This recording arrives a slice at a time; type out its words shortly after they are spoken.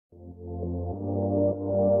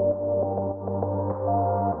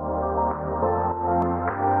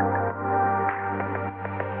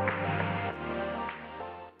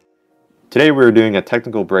Today we're doing a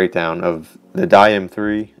technical breakdown of the Dye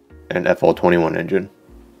M3 and FL-21 engine.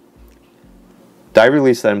 Dye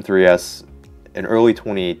released the M3S in early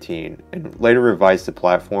 2018 and later revised the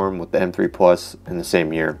platform with the M3 Plus in the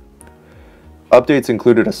same year. Updates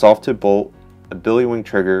included a soft tip bolt, a billy wing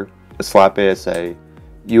trigger, a slap ASA,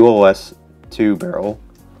 ULS 2 barrel,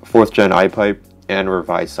 a 4th gen eye pipe, and a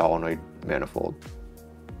revised solenoid manifold,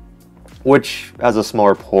 which has a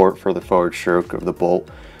smaller port for the forward stroke of the bolt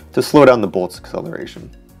to slow down the bolt's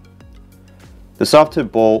acceleration. The soft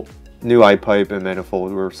tip bolt, new eye pipe, and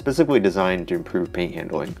manifold were specifically designed to improve paint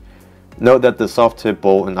handling. Note that the soft tip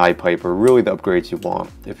bolt and eye pipe are really the upgrades you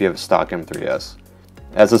want if you have a stock M3S,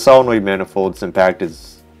 as the solenoid manifold's impact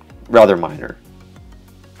is rather minor.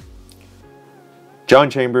 John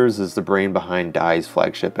Chambers is the brain behind Dye's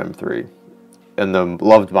flagship M3, and the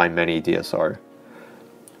loved by many DSR.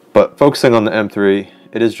 But focusing on the M3,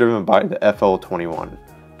 it is driven by the FL-21,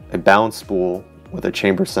 a balanced spool with a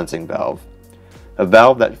chamber sensing valve, a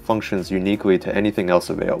valve that functions uniquely to anything else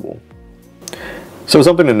available. So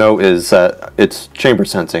something to note is that it's chamber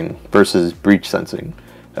sensing versus breach sensing.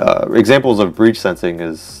 Examples of breach sensing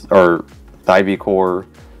are the IV core,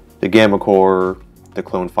 the gamma core, the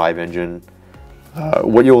Clone 5 engine.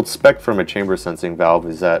 What you'll expect from a chamber sensing valve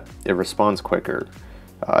is that it responds quicker.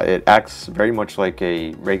 It acts very much like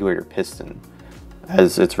a regulator piston,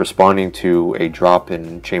 as it's responding to a drop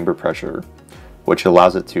in chamber pressure, which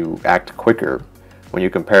allows it to act quicker when you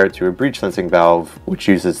compare it to a breach sensing valve, which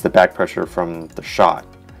uses the back pressure from the shot,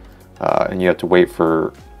 and you have to wait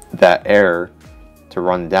for that air to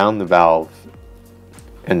run down the valve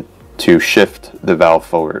and to shift the valve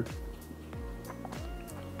forward.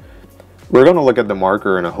 We're going to look at the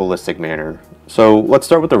marker in a holistic manner, so let's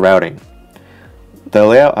start with the routing. The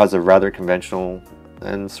layout has a rather conventional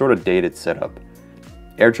and sort of dated setup.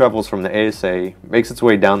 Air travels from the ASA, makes its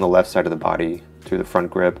way down the left side of the body to the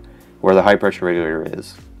front grip where the high pressure regulator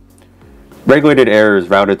is. Regulated air is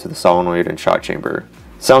routed to the solenoid and shot chamber.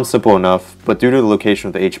 Sounds simple enough, but due to the location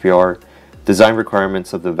of the HPR, design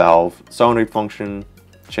requirements of the valve, solenoid function,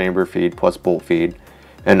 chamber feed plus bolt feed,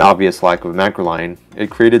 and obvious lack of macro line,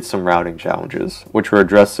 it created some routing challenges, which were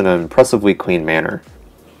addressed in an impressively clean manner.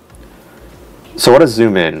 So let us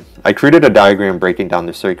zoom in. I created a diagram breaking down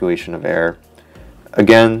the circulation of air.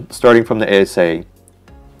 Again, starting from the ASA,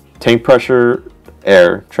 tank pressure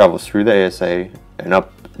air travels through the ASA and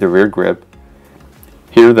up the rear grip.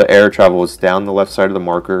 Here the air travels down the left side of the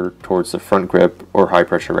marker towards the front grip or high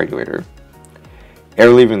pressure regulator.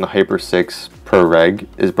 Air leaving the Hyper 6 per reg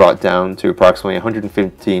is brought down to approximately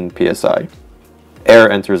 115 psi. Air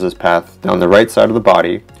enters this path down the right side of the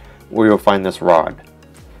body, where you'll find this rod.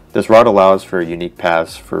 This rod allows for a unique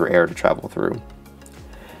pass for air to travel through.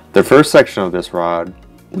 The first section of this rod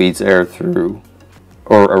leads air through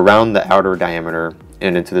or around the outer diameter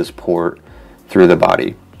and into this port through the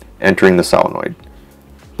body, entering the solenoid.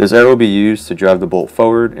 This air will be used to drive the bolt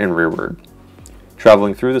forward and rearward.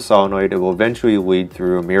 Traveling through the solenoid, it will eventually lead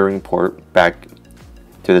through a mirroring port back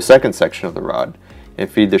to the second section of the rod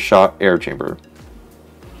and feed the shot air chamber.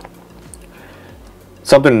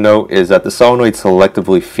 Something to note is that the solenoid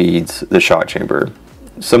selectively feeds the shot chamber,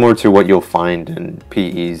 similar to what you'll find in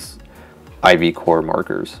PE's IV core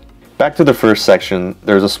markers. Back to the first section,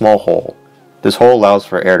 there's a small hole. This hole allows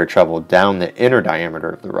for air to travel down the inner diameter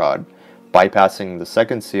of the rod, bypassing the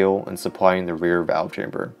second seal and supplying the rear valve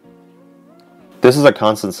chamber. This is a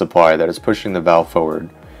constant supply that is pushing the valve forward.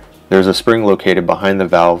 There's a spring located behind the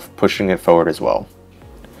valve pushing it forward as well.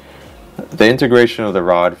 The integration of the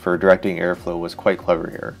rod for directing airflow was quite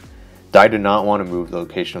clever here. Dye did not want to move the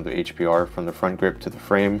location of the HPR from the front grip to the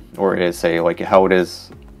frame or ASA like how it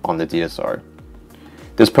is on the DSR.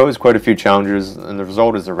 This posed quite a few challenges, and the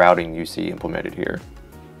result is the routing you see implemented here.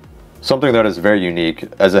 Something that is very unique,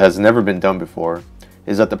 as it has never been done before,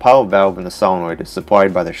 is that the pilot valve in the solenoid is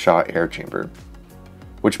supplied by the shot air chamber,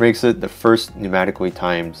 which makes it the first pneumatically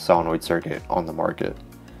timed solenoid circuit on the market.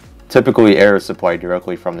 Typically, air is supplied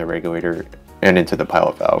directly from the regulator and into the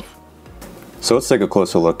pilot valve. So let's take a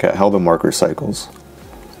closer look at how the marker cycles.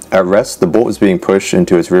 At rest, the bolt is being pushed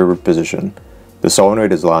into its rearward position. The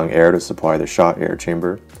solenoid is allowing air to supply the shot air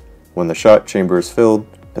chamber. When the shot chamber is filled,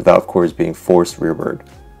 the valve core is being forced rearward,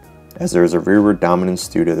 as there is a rearward dominance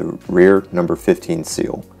due to the rear number 15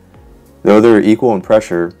 seal. Though they are equal in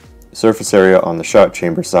pressure, surface area on the shot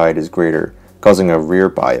chamber side is greater, causing a rear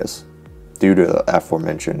bias due to the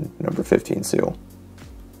aforementioned number 15 seal.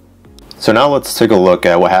 So now let's take a look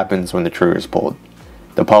at what happens when the trigger is pulled.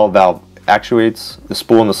 The pilot valve actuates, the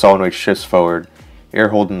spool in the solenoid shifts forward, air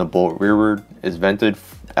holding the bolt rearward is vented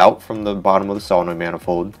out from the bottom of the solenoid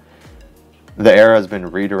manifold. The air has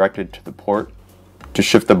been redirected to the port to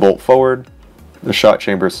shift the bolt forward. The shot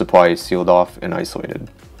chamber supply is sealed off and isolated.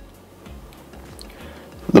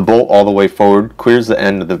 The bolt all the way forward clears the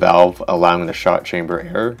end of the valve, allowing the shot chamber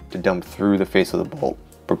air to dump through the face of the bolt,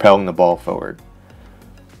 propelling the ball forward.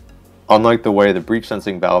 Unlike the way the breech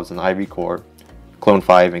sensing valves in the IV core, Clone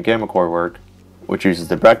 5 and Gamma core work, which uses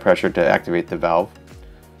the back pressure to activate the valve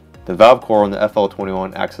valve core on the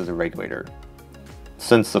FL-21 acts as a regulator.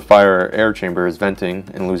 Since the fire air chamber is venting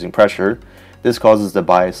and losing pressure, this causes the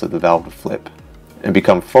bias of the valve to flip and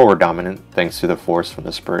become forward dominant thanks to the force from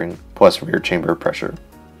the spring plus rear chamber pressure.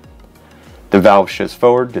 The valve shifts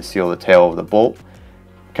forward to seal the tail of the bolt,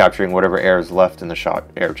 capturing whatever air is left in the shot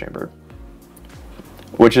air chamber,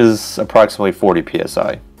 which is approximately 40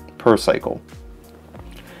 psi per cycle.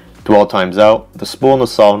 Dwell times out, the spool in the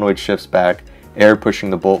solenoid shifts back, air pushing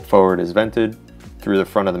the bolt forward is vented through the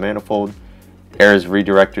front of the manifold, air is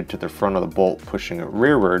redirected to the front of the bolt pushing it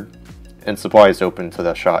rearward, and supply is open to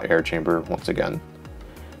the shot air chamber once again,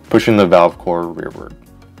 pushing the valve core rearward.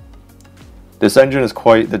 This engine is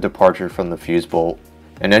quite the departure from the fuse bolt,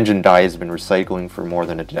 and engine dye has been recycling for more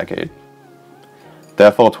than a decade.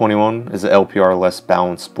 The FL-21 is an LPR less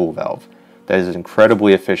balanced spool valve that is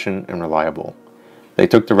incredibly efficient and reliable. They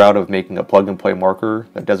took the route of making a plug-and-play marker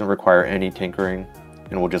that doesn't require any tinkering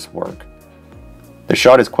and will just work. The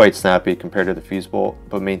shot is quite snappy compared to the fuse bolt,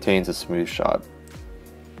 but maintains a smooth shot.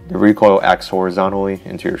 The recoil acts horizontally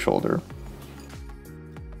into your shoulder.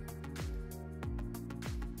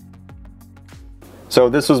 So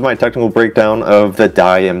this was my technical breakdown of the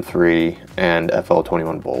Dye M3 and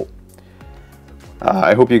FL-21 bolt.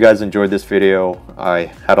 I hope you guys enjoyed this video. I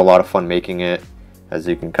had a lot of fun making it. As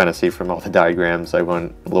you can kind of see from all the diagrams, I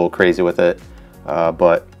went a little crazy with it.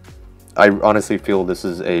 But I honestly feel this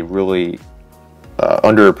is a really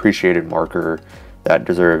underappreciated marker that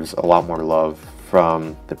deserves a lot more love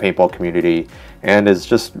from the paintball community and is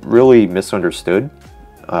just really misunderstood.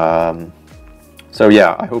 So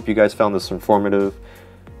yeah, I hope you guys found this informative.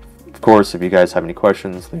 Of course, if you guys have any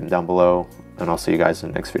questions, leave them down below, and I'll see you guys in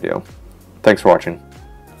the next video. Thanks for watching.